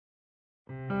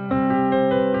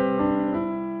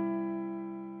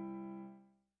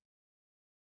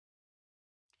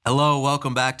Hello,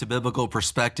 welcome back to Biblical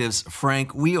Perspectives.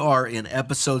 Frank, we are in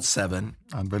episode 7.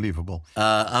 Unbelievable.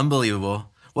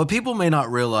 Unbelievable. What people may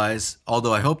not realize,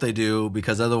 although I hope they do,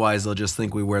 because otherwise they'll just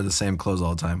think we wear the same clothes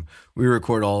all the time. We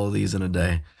record all of these in a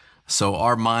day. So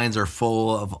our minds are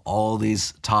full of all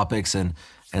these topics and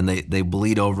they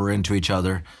bleed over into each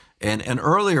other. And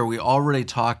earlier we already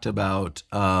talked about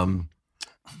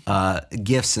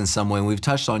gifts in some way. And we've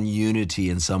touched on unity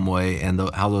in some way and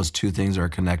how those two things are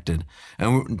connected.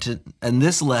 And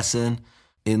this lesson,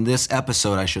 in this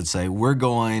episode, I should say, we're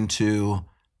going to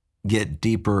get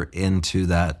deeper into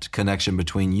that connection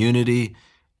between unity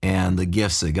and the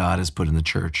gifts that God has put in the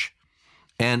church.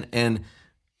 And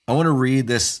I want to read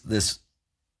this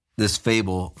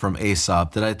fable from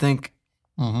Aesop that I think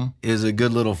is a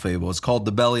good little fable. It's called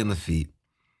The Belly and the Feet.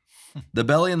 The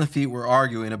belly and the feet were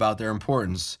arguing about their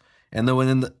importance, and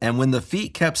when the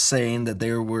feet kept saying that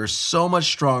they were so much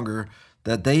stronger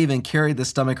that they even carried the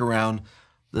stomach around,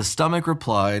 the stomach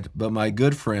replied, "But my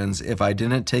good friends, if I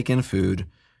didn't take in food,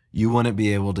 you wouldn't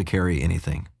be able to carry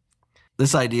anything."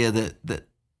 This idea that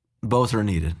both are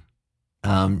needed.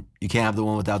 You can't have the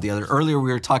one without the other. Earlier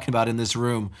we were talking about in this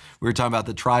room, we were talking about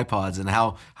the tripods and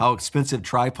how expensive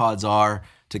tripods are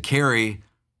to carry.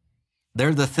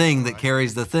 They're the thing that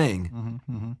carries the thing.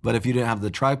 But if you didn't have the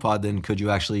tripod, then could you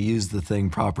actually use the thing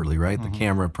properly, right? The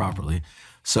camera properly.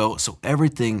 So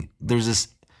everything, there's this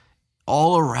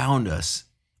all around us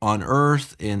on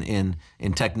earth, in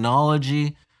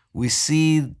technology, we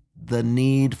see the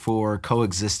need for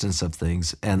coexistence of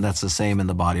things, and that's the same in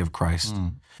the body of Christ.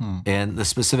 And the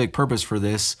specific purpose for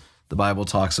this, the Bible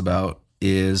talks about,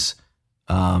 is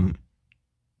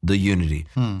the unity.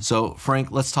 So Frank,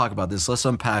 let's talk about this. Let's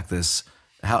unpack this,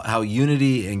 how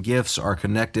unity and gifts are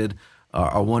connected,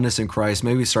 our oneness in Christ.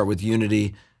 Maybe start with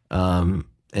unity and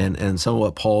some of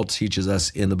what Paul teaches us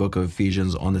in the book of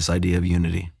Ephesians on this idea of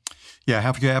unity. Yeah,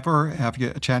 have you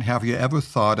ever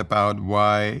thought about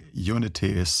why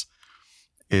unity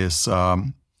is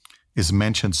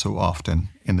mentioned so often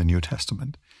in the New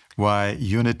Testament? Why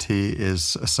unity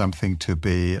is something to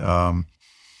be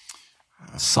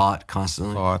sought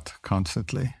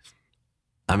constantly.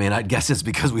 I mean, I guess it's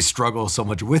because we struggle so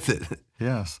much with it.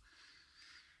 Yes.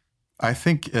 I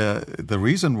think the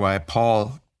reason why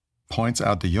Paul points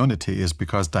out the unity is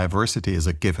because diversity is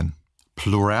a given.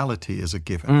 Plurality is a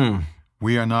given.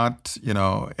 We are not,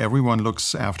 everyone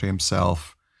looks after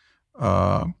himself.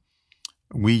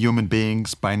 We human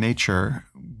beings by nature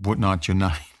would not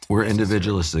unite. We're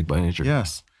individualistic by nature.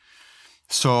 Yes.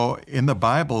 So in the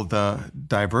Bible, the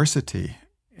diversity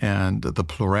and the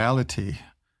plurality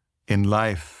in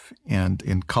life and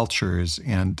in cultures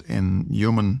and in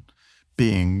human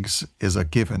beings is a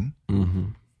given.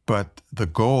 But the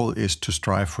goal is to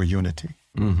strive for unity.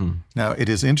 Now, it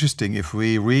is interesting, if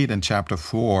we read in chapter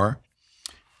 4,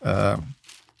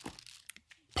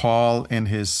 Paul in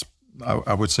his,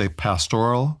 I would say,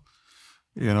 pastoral,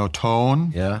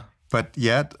 tone, but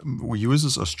yet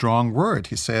uses a strong word.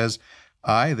 He says,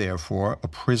 "I, therefore, a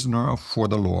prisoner for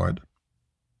the Lord,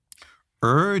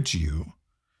 urge you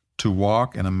to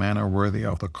walk in a manner worthy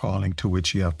of the calling to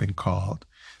which you have been called."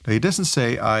 Now, he doesn't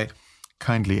say, "I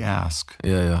kindly ask."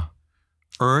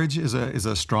 Urge is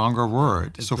a stronger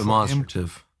word. It's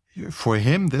demonstrative. For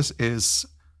him, this is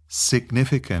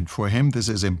significant. For him, this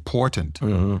is important.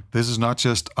 This is not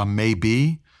just a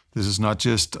maybe. This is not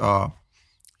just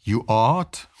you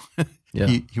ought.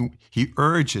 He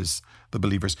urges the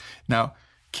believers. Now,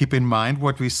 keep in mind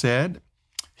what we said.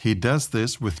 He does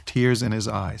this with tears in his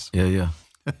eyes. That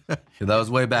was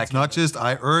way back. It's not just,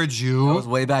 "I urge you." That was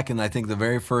way back in, I think, the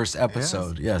very first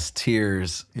episode. Yes,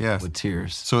 tears. With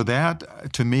tears. So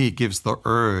that, to me, gives the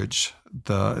urge,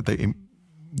 the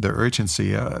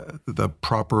urgency, the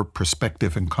proper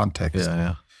perspective and context.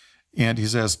 And he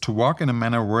says, to walk in a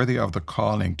manner worthy of the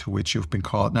calling to which you've been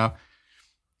called. Now,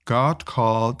 God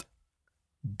called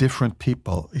different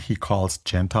people. He calls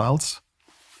Gentiles.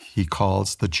 He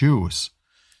calls the Jews.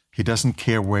 He doesn't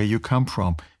care where you come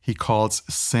from. He calls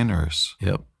sinners.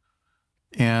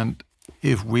 And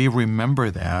if we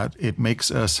remember that, it makes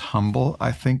us humble.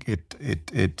 I think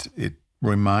it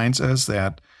reminds us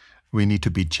that we need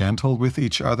to be gentle with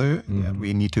each other, that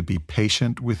we need to be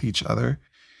patient with each other,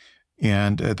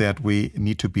 and that we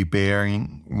need to be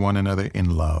bearing one another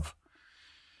in love.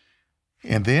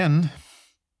 And then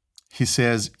he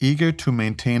says, eager to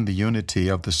maintain the unity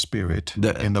of the Spirit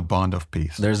in the bond of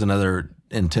peace. There's another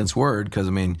intense word, because, I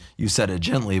mean, you said it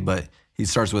gently, but he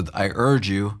starts with, "I urge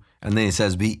you," and then he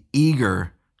says, "Be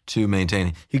eager to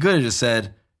maintain." He could have just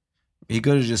said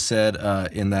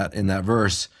in that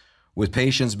verse, "With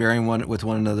patience bearing with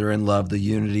one another in love, the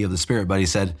unity of the Spirit." But he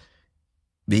said,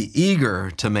 be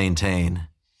eager to maintain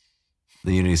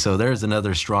the unity. So there's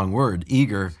another strong word,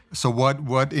 eager. So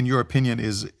what in your opinion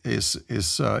is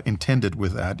intended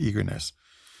with that eagerness?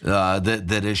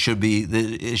 That it should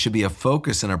be a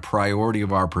focus and a priority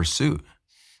of our pursuit.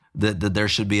 That there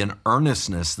should be an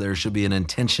earnestness, there should be an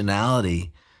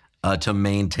intentionality to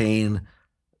maintain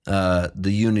the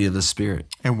unity of the Spirit.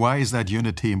 And why is that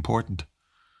unity important?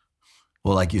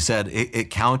 Well, like you said, it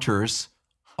counters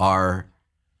our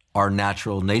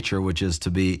natural nature, which is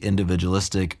to be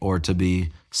individualistic or to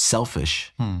be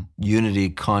selfish. Unity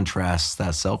contrasts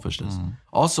that selfishness.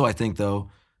 Also, I think, though,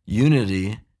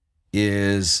 unity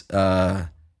is, and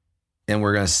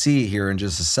we're going to see here in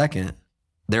just a second,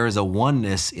 there is a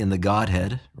oneness in the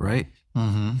Godhead, right?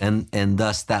 And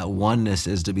thus that oneness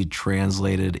is to be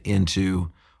translated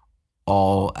into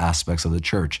all aspects of the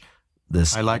church.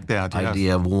 This I like that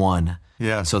idea of one.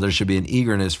 Yeah. So there should be an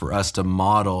eagerness for us to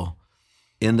model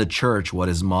in the church what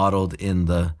is modeled in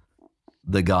the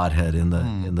Godhead,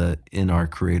 in our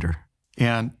Creator.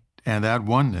 And that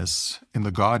oneness in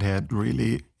the Godhead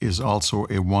really is also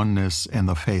a oneness in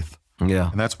the faith.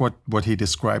 Yeah. And that's what he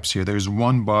describes here. There's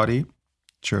one body,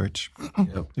 church.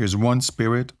 Yep. There's one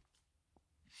Spirit.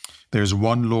 There's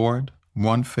one Lord,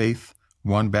 one faith,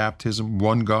 one baptism,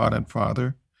 one God and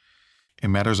Father.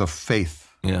 In matters of faith,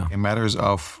 in matters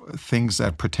of things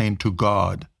that pertain to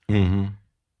God,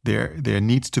 there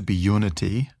needs to be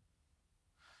unity.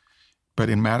 But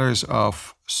in matters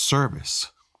of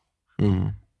service,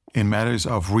 in matters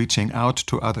of reaching out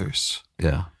to others,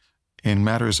 in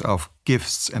matters of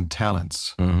gifts and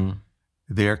talents,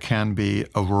 there can be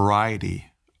a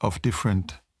variety of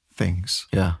different things.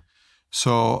 Yeah.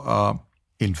 So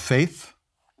in faith,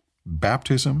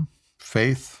 baptism,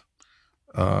 faith,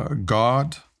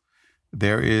 God,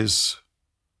 there is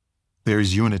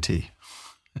unity.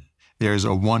 There is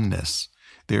a oneness.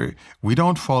 We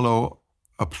don't follow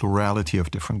a plurality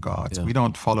of different gods. We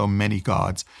don't follow many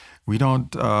gods. We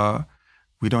don't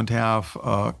have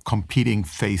competing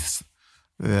faiths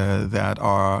that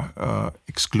are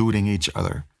excluding each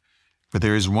other. But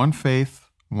there is one faith,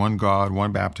 one God,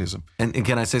 one baptism. And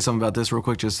can I say something about this real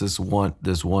quick? Just this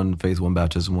one faith, one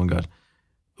baptism, one God.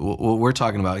 What we're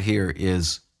talking about here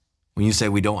is when you say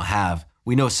we know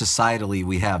societally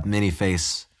we have many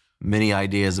faiths, many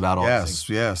ideas about all things.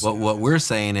 Yes. What we're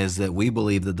saying is that we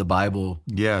believe that the Bible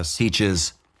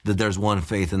teaches that there's one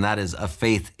faith, and that is a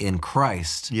faith in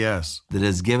Christ. Yes. That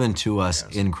is given to us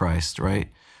in Christ, right?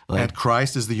 And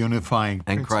Christ is the unifying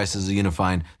principle. Christ is the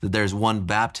unifying, that there's one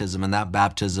baptism, and that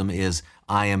baptism is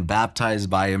I am baptized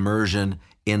by immersion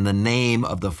in the name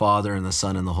of the Father and the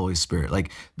Son and the Holy Spirit.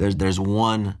 Like there's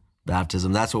one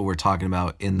baptism. That's what we're talking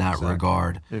about in that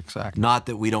regard. Exactly. Not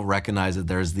that we don't recognize that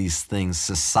there's these things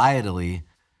societally,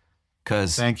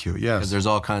 because thank you. Yes. There's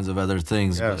all kinds of other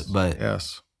things, but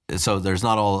so it's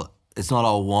not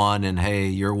all one, and hey,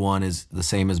 your one is the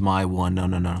same as my one.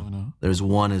 No. There's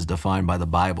one is defined by the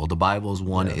Bible. The Bible's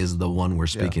one is the one we're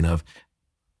speaking of.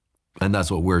 And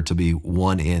that's what we're to be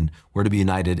one in. We're to be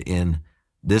united in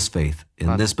this faith,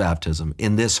 in this baptism,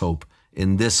 in this hope,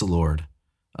 in this Lord,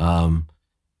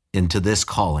 into this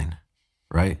calling,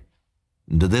 right?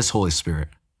 Into this Holy Spirit.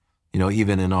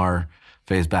 Even in our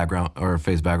faith background,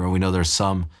 we know there's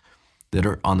some that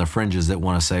are on the fringes that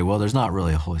want to say, well, there's not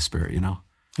really a Holy Spirit,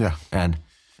 Yeah. And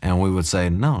we would say,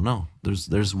 no,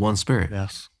 there's one Spirit.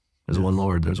 Yes. There's one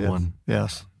Lord, there's one.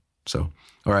 Yes. So,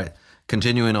 all right,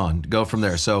 continuing on, go from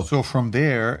there. So from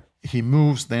there, he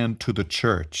moves then to the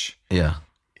church. Yeah.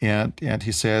 And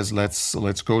he says,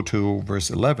 let's go to verse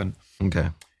 11. Okay.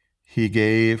 He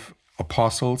gave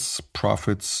apostles,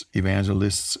 prophets,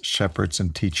 evangelists, shepherds,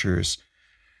 and teachers.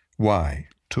 Why?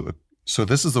 So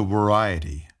this is a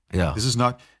variety. Yeah. This is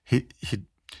not, he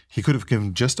could have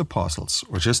given just apostles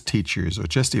or just teachers or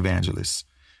just evangelists.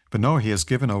 But no, he has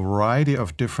given a variety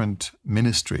of different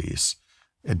ministries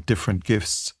and different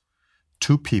gifts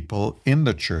to people in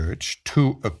the church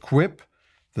to equip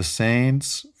the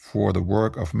saints for the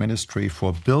work of ministry,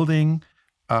 for building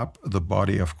up the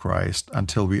body of Christ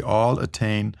until we all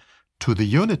attain to the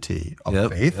unity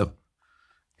of faith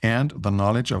and the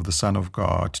knowledge of the Son of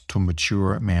God, to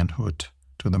mature manhood,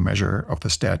 to the measure of the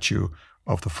stature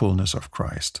of the fullness of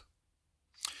Christ.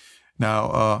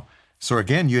 Now, so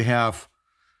again, you have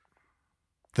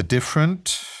the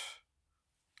different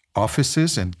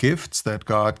offices and gifts that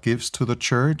God gives to the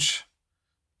church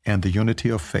and the unity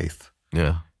of faith.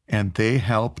 Yeah. And they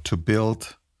help to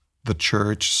build the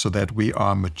church so that we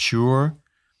are mature,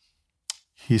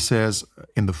 he says,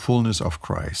 in the fullness of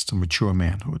Christ, mature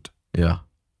manhood. Yeah.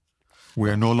 We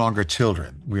are no longer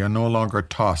children. We are no longer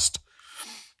tossed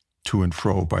to and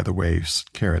fro by the waves,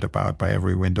 carried about by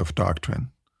every wind of doctrine.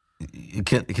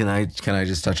 Can I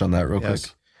just touch on that real quick?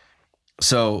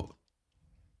 So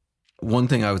one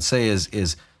thing I would say is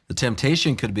the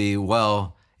temptation could be,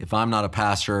 well, if I'm not a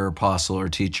pastor or apostle or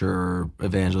teacher or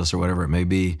evangelist or whatever it may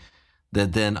be,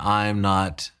 that then I'm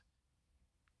not,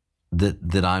 I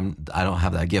don't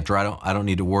have that gift, or I don't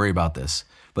need to worry about this.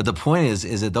 But the point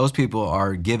is that those people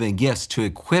are given gifts to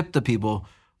equip the people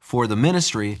for the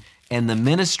ministry, and the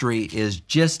ministry is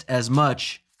just as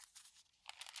much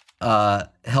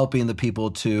helping the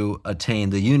people to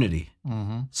attain the unity.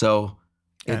 So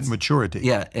and maturity.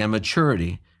 Yeah, and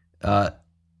maturity,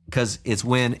 because it's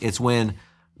when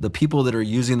the people that are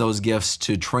using those gifts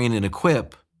to train and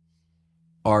equip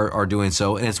are doing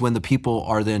so, and it's when the people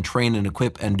are then trained and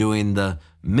equipped and doing the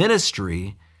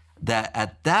ministry that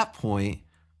at that point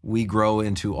we grow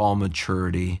into all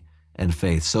maturity and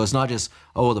faith. So it's not just,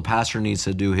 oh, the pastor needs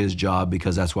to do his job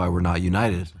because that's why we're not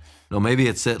united. No, maybe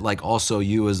it's that like also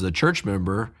you as the church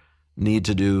member need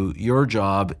to do your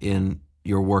job in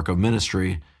your work of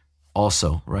ministry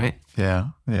also, right? Yeah.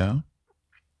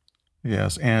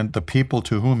 Yes, and the people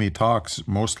to whom he talks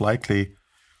most likely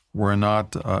were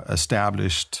not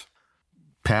established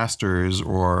pastors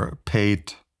or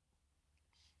paid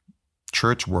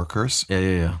church workers.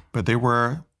 Yeah. But they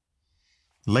were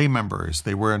lay members.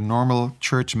 They were normal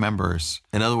church members.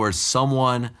 In other words,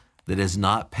 someone that is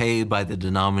not paid by the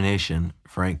denomination,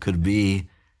 Frank, could be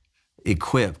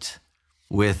equipped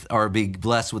with or be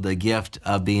blessed with the gift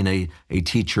of being a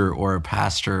teacher or a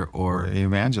pastor or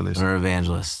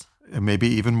evangelist. Maybe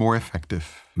even more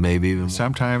effective. Maybe even more.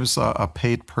 Sometimes a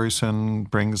paid person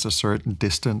brings a certain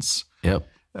distance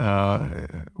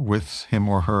with him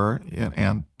or her,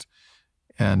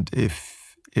 and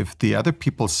if the other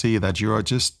people see that you are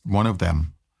just one of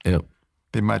them,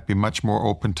 they might be much more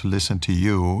open to listen to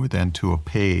you than to a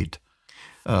paid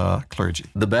clergy.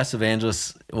 The best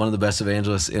evangelist, one of the best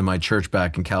evangelists in my church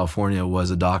back in California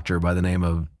was a doctor by the name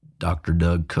of Dr.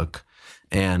 Doug Cook.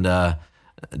 And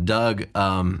Doug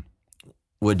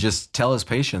would just tell his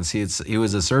patients, he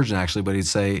was a surgeon actually, but he'd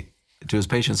say to his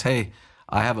patients, hey,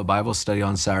 I have a Bible study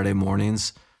on Saturday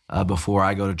mornings before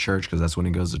I go to church, because that's when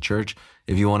he goes to church.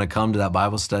 If you want to come to that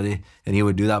Bible study, and he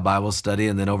would do that Bible study,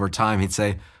 and then over time he'd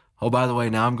say, oh, by the way,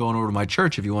 now I'm going over to my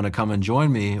church if you want to come and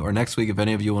join me, or next week if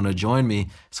any of you want to join me.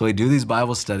 So he'd do these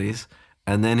Bible studies,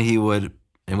 and then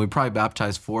we'd probably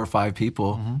baptize 4 or 5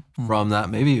 people from that,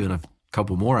 maybe even a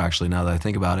couple more actually, now that I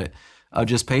think about it, of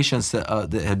just patients that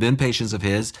had been patients of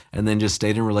his, and then just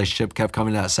stayed in relationship, kept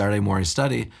coming to that Saturday morning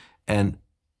study, and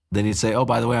then he'd say, oh,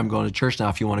 by the way, I'm going to church now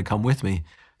if you want to come with me.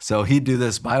 So he'd do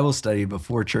this Bible study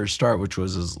before church start, which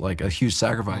was like a huge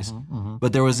sacrifice.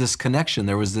 But there was this connection.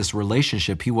 There was this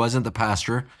relationship. He wasn't the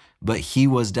pastor, but he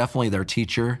was definitely their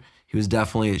teacher. He was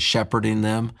definitely shepherding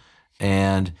them.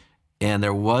 And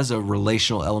there was a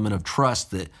relational element of trust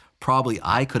that probably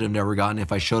I could have never gotten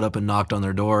if I showed up and knocked on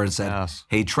their door and said,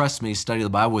 hey, trust me, study the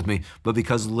Bible with me. But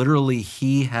because literally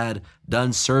he had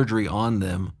done surgery on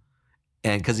them,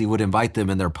 and because he would invite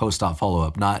them in their post-op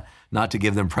follow-up, not to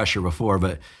give them pressure before,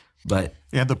 but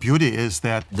and the beauty is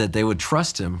that they would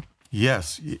trust him.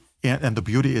 Yes, and the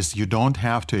beauty is you don't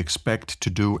have to expect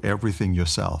to do everything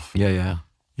yourself. Yeah.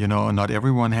 You know, not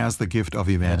everyone has the gift of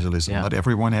evangelism. Not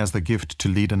everyone has the gift to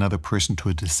lead another person to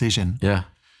a decision. Yeah.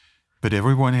 But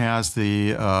everyone has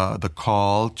the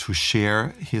call to share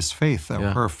his faith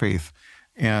or her faith,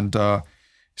 and.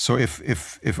 So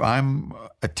if I'm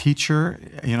a teacher,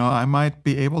 you know, I might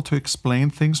be able to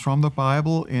explain things from the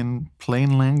Bible in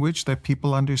plain language that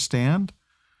people understand.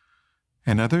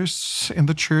 And others in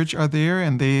the church are there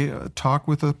and they talk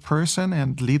with a person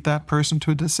and lead that person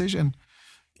to a decision.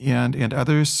 And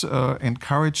others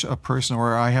encourage a person,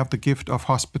 or I have the gift of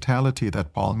hospitality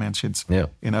that Paul mentions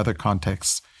in other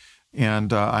contexts.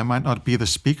 And I might not be the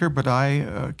speaker, but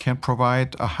I can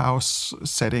provide a house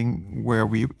setting where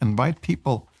we invite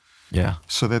people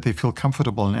so that they feel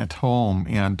comfortable and at home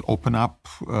and open up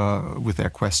with their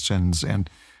questions and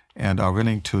are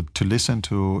willing to listen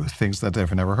to things that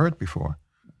they've never heard before.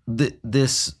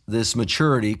 This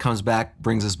maturity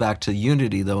brings us back to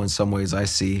unity, though, in some ways I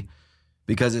see,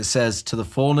 because it says, to the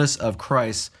fullness of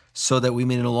Christ, so that we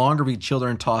may no longer be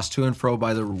children tossed to and fro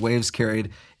by the waves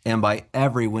carried and by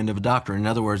every wind of doctrine. In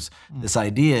other words, this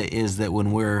idea is that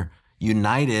when we're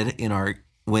united in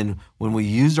when we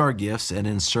used our gifts and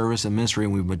in service and ministry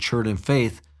and we've matured in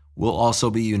faith, we'll also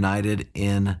be united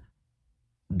in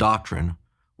doctrine.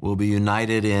 We'll be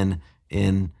united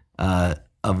in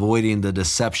avoiding the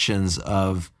deceptions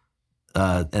of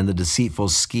and the deceitful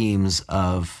schemes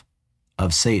of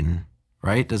Satan.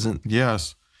 Right?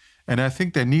 Yes. And I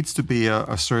think there needs to be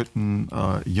a certain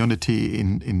unity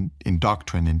in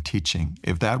doctrine, in teaching.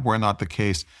 If that were not the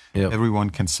case, everyone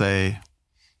can say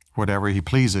whatever he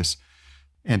pleases.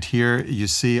 And here you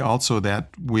see also that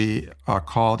we are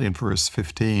called in verse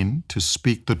 15 to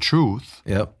speak the truth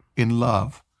in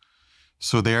love.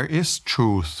 So there is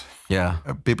truth,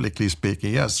 biblically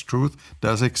speaking. Yes, truth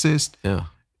does exist,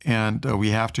 and we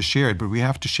have to share it, but we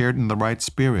have to share it in the right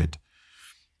spirit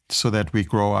so that we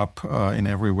grow up in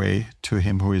every way to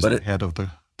him who is the head of the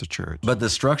church. But the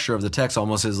structure of the text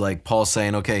almost is like Paul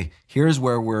saying, okay, here's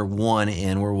where we're one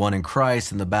in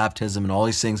Christ and the baptism and all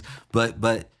these things,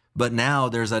 but now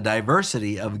there's a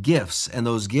diversity of gifts, and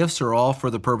those gifts are all for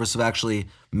the purpose of actually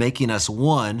making us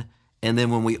one. And then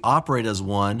when we operate as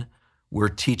one, we're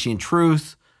teaching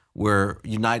truth, we're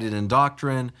united in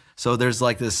doctrine. So there's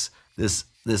like this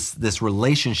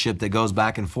relationship that goes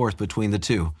back and forth between the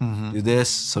two. Do this,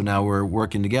 so now we're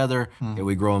working together. Okay,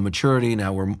 we grow in maturity.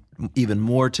 Now we're even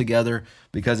more together,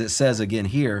 because it says again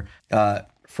here,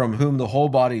 from whom the whole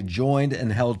body joined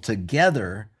and held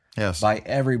together by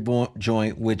every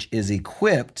joint which is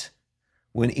equipped,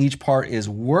 when each part is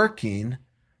working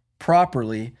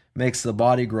properly, makes the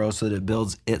body grow so that it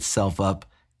builds itself up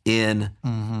in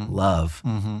love.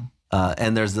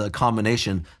 And there's a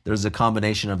combination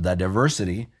of that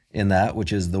diversity in that,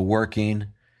 which is the working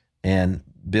and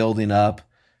building up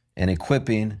and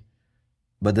equipping.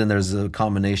 But then there's a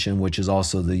combination, which is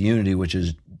also the unity, which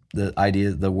is the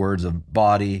idea, the words of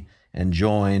body and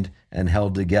joined and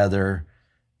held together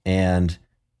and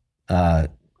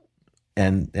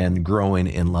growing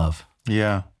in love.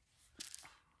 Yeah.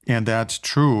 And that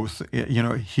truth,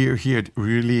 here it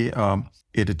really,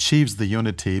 it achieves the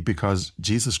unity because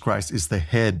Jesus Christ is the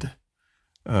head.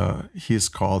 He is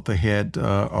called the head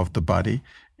of the body.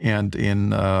 And in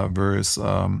verse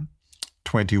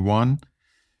 21,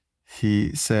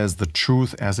 he says the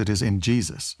truth as it is in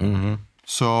Jesus.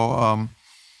 So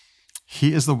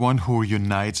he is the one who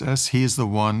unites us. He is the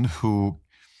one who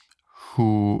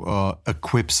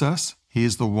equips us. He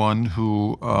is the one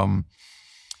who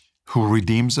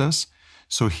redeems us.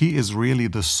 So he is really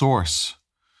the source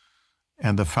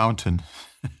and the fountain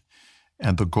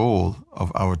and the goal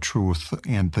of our truth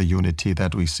and the unity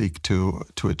that we seek to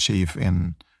achieve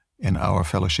in our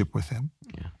fellowship with him.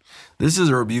 Yeah. This is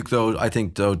a rebuke, though, I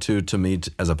think, too, to me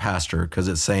as a pastor, because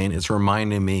it's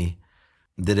reminding me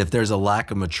that if there's a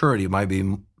lack of maturity, it might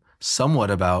be somewhat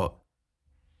about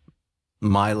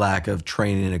my lack of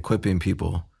training and equipping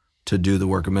people to do the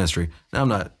work of ministry. Now, I'm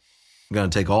not going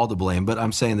to take all the blame, but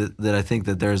I'm saying that I think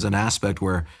that there's an aspect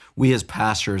where we as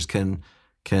pastors can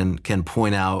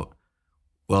point out,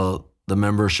 well, the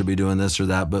members should be doing this or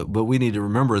that, but we need to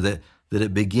remember that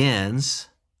it begins.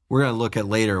 We're going to look at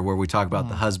later where we talk about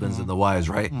the husbands and the wives,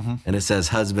 right? And it says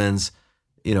husbands,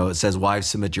 it says wives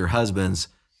submit to your husbands,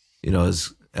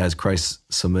 as Christ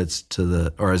submits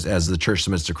to as the church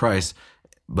submits to Christ.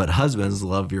 But husbands,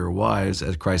 love your wives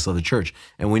as Christ loved the church.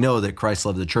 And we know that Christ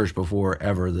loved the church before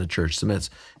ever the church submits.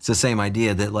 It's the same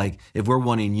idea that, like, if we're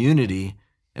wanting unity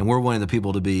and we're wanting the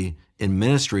people to be in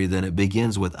ministry, then it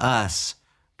begins with us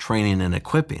training and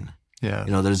equipping. Yeah.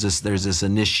 There's this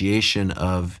initiation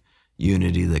of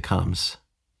unity that comes.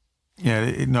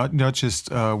 Yeah, not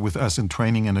just with us in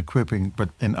training and equipping, but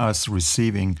in us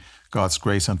receiving God's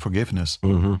grace and forgiveness.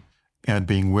 And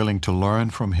being willing to learn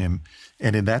from him.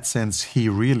 And in that sense, he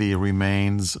really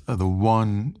remains the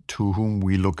one to whom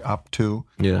we look up to,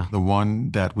 the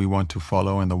one that we want to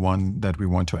follow, and the one that we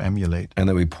want to emulate. And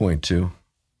that we point to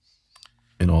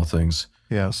in all things.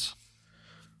 Yes.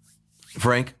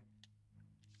 Frank,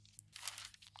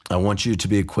 I want you to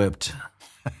be equipped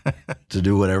to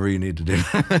do whatever you need to do.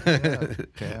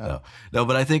 No,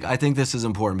 but I think this is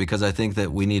important, because I think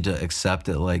that we need to accept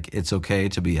that, like, it's okay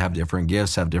to have different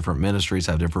gifts, have different ministries,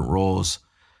 have different roles,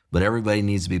 but everybody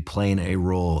needs to be playing a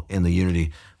role in the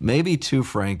unity. Maybe too,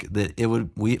 Frank, that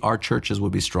our churches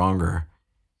would be stronger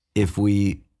if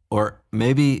or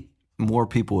maybe more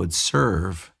people would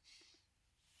serve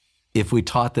if we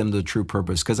taught them the true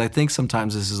purpose. Because I think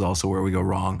sometimes this is also where we go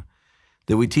wrong.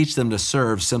 That we teach them to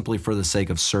serve simply for the sake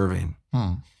of serving.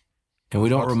 And we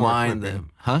don't remind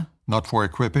them. Huh? Not for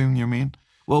equipping, you mean?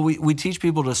 Well, we teach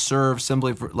people to serve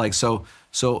simply for, like, so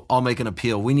I'll make an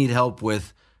appeal. We need help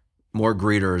with more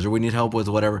greeters, or we need help with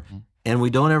whatever. And we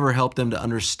don't ever help them to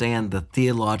understand the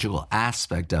theological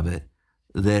aspect of it,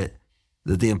 that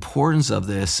the importance of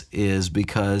this is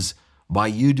because by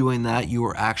you doing that, you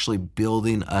are actually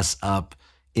building us up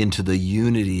into the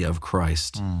unity of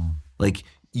Christ. Like,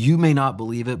 you may not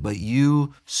believe it, but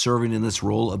you serving in this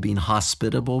role of being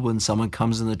hospitable when someone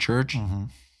comes in the church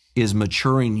is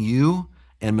maturing you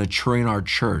and maturing our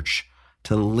church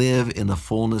to live in the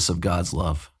fullness of God's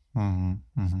love. You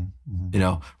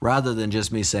know, rather than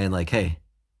just me saying like, hey,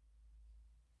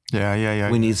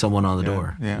 we need someone on the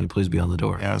door. Can you please be on the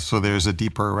door? Yeah, so there's a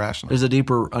deeper rationale. There's a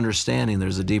deeper understanding.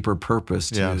 There's a deeper purpose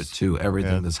to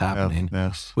everything that's happening,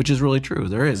 which is really true.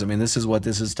 There is. I mean, this is what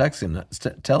this is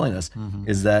telling us,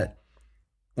 is that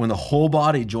when the whole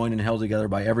body joined and held together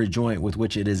by every joint with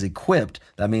which it is equipped,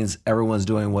 that means everyone's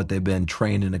doing what they've been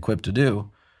trained and equipped to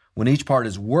do. When each part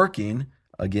is working,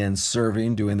 again,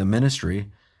 serving, doing the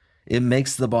ministry, it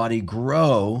makes the body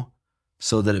grow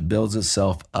so that it builds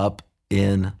itself up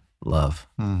in love.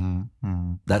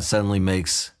 That suddenly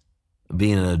makes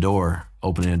being in a door,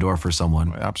 opening a door for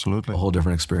someone, absolutely a whole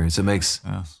different experience. It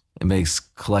makes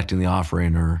collecting the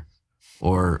offering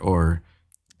or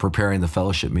preparing the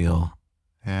fellowship meal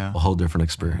a whole different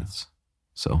experience.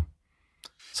 So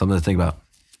something to think about.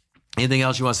 Anything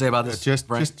else you want to say about this?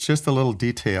 Just a little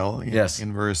detail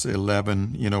in verse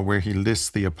 11, you know, where he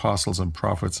lists the apostles and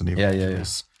prophets and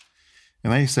evangelists.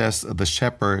 And then he says the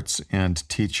shepherds and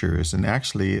teachers. And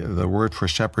actually, the word for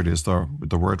shepherd is the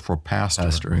word for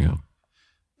pastor.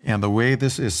 And the way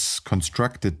this is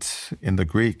constructed in the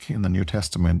Greek, in the New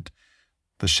Testament,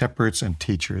 the shepherds and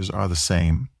teachers are the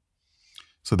same.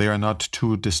 So they are not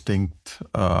two distinct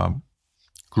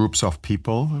groups of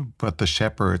people, but the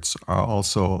shepherds are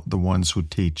also the ones who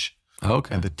teach.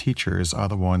 Okay. And the teachers are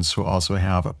the ones who also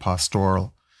have a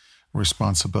pastoral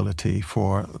responsibility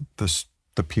for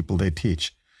the people they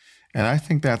teach. And I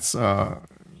think that's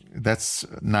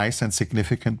nice and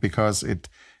significant because it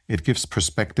gives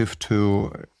perspective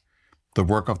to the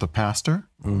work of the pastor.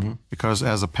 Because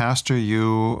as a pastor,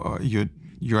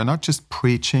 you're not just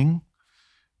preaching,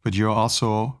 but you're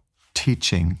also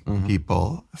teaching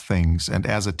people things. And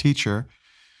as a teacher,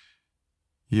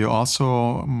 you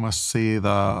also must see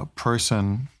the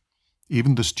person,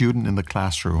 even the student in the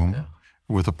classroom,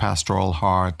 with a pastoral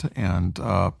heart and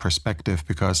perspective,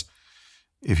 because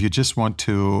if you just want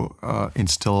to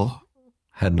instill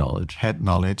head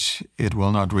knowledge, it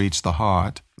will not reach the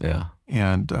heart.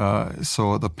 And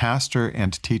so the pastor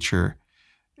and teacher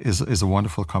is a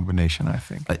wonderful combination, I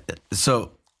think.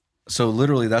 So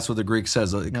literally that's what the Greek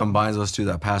says. It combines those two,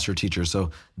 that pastor teacher.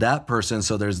 So that person,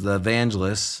 so there's the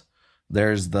evangelist,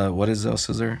 there's the, what else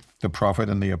is there? The prophet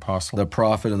and the apostle. The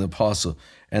prophet and the apostle.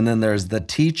 And then there's the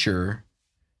teacher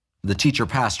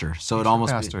pastor. So it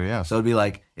almost pastor, so it'd be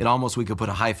like, we could put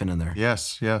a hyphen in there.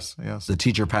 Yes. The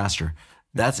teacher pastor.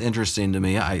 That's interesting to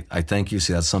me. I thank you.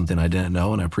 See, that's something I didn't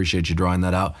know, and I appreciate you drawing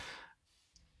that out.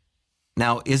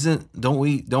 Now, don't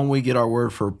we get our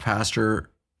word for pastor?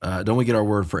 Don't we get our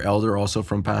word for elder also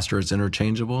from pastor? It's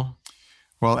interchangeable.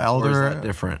 Well, elder, or is that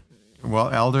different? Well,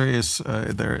 elder is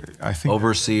there. I think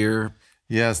overseer.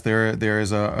 Yes, there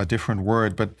is a different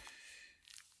word, but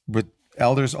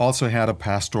elders also had a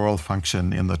pastoral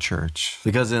function in the church.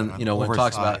 Because when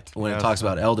it talks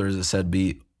about elders, it said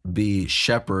be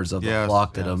shepherds of the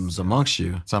flock that is amongst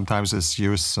you. Sometimes it's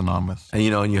used synonymous. And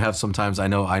and you have sometimes I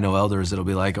know elders that'll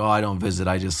be like, oh, I don't visit,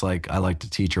 I just I like to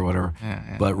teach or whatever.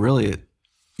 But really,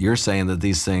 you're saying that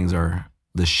these things are,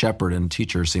 the shepherd and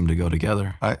teacher seem to go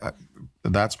together.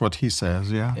 That's what he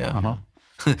says. Yeah.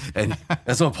 And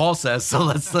that's what Paul says. So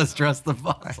let's trust the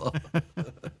apostle.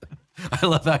 I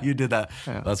love how you did that.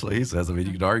 That's what he says. I mean,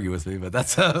 you can argue with me, but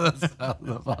that's how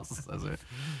the apostle says it.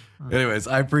 Anyways,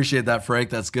 I appreciate that,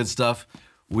 Frank. That's good stuff.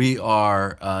 We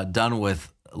are done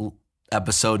with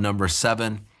episode number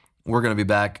 7. We're going to be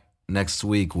back next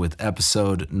week with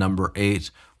episode number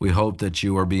 8. We hope that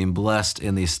you are being blessed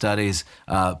in these studies.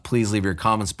 Please leave your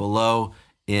comments below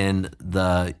in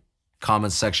the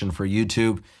comments section for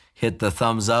YouTube. Hit the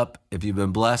thumbs up if you've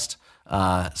been blessed.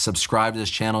 Subscribe to this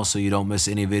channel so you don't miss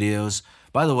any videos.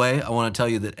 By the way, I want to tell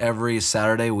you that every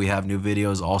Saturday we have new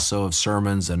videos also of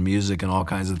sermons and music and all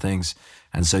kinds of things.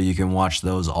 And so you can watch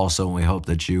those also, and we hope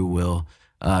that you will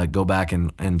go back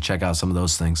and check out some of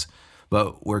those things.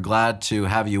 But we're glad to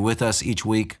have you with us each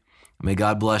week. May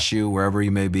God bless you wherever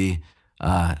you may be,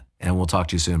 and we'll talk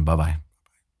to you soon. Bye-bye.